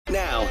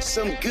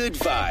Some good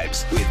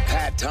vibes with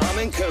Pat, Tom,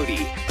 and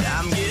Cody.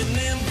 I'm getting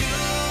them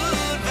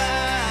good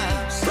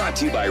vibes. Brought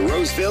to you by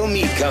Roseville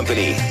Meat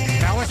Company.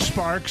 Alex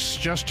Sparks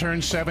just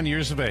turned 7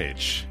 years of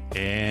age,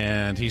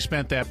 and he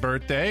spent that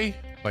birthday,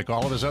 like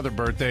all of his other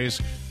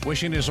birthdays,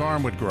 wishing his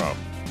arm would grow.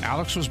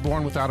 Alex was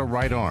born without a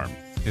right arm.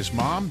 His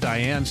mom,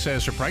 Diane,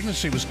 says her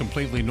pregnancy was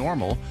completely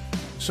normal,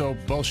 so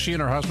both she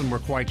and her husband were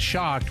quite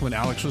shocked when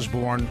Alex was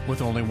born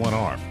with only one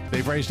arm.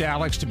 They've raised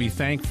Alex to be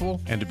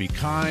thankful and to be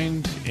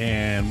kind,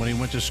 and when he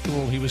went to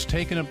school, he was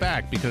taken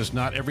aback because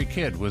not every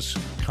kid was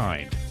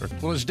kind.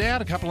 Well, his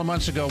dad, a couple of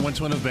months ago, went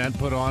to an event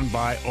put on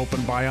by Open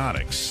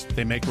Bionics.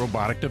 They make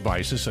robotic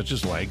devices such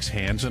as legs,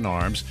 hands, and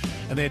arms,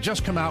 and they had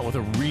just come out with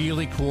a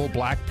really cool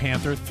Black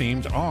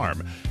Panther-themed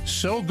arm.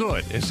 So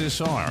good is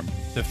this arm.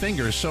 The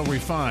finger is so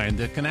refined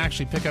that it can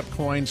actually pick up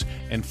coins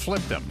and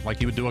flip them like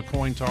you would do a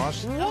coin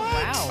toss. Oh,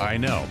 wow. I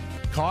know.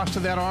 Cost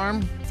of that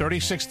arm,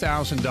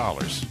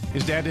 $36,000.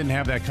 His dad didn't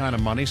have that kind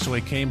of money, so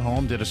he came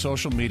home, did a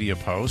social media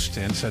post,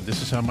 and said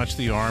this is how much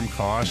the arm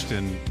cost,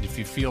 and if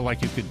you feel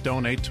like you could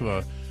donate to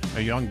a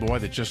young boy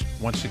that just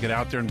wants to get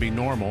out there and be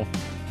normal,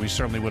 we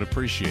certainly would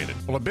appreciate it.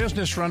 Well, a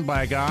business run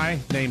by a guy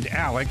named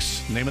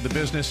Alex, name of the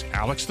business,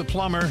 Alex the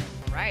Plumber,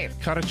 Right.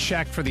 cut a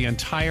check for the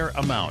entire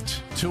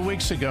amount. 2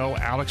 weeks ago,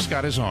 Alex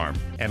got his arm.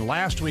 And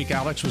last week,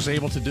 Alex was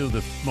able to do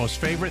the most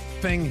favorite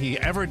thing he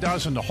ever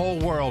does in the whole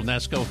world, and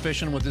that's go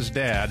fishing with his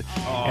dad.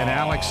 Aww. And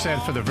Alex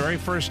said for the very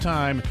first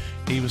time,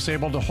 he was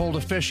able to hold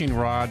a fishing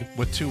rod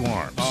with two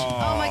arms.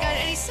 Oh, my God.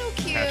 And he's so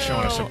cute. That's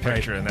showing us a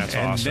picture, and that's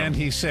awesome. And then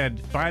he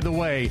said, by the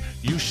way,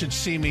 you should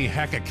see me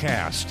heck a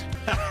cast.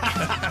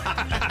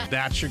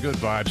 That's your good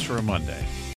vibes for a Monday.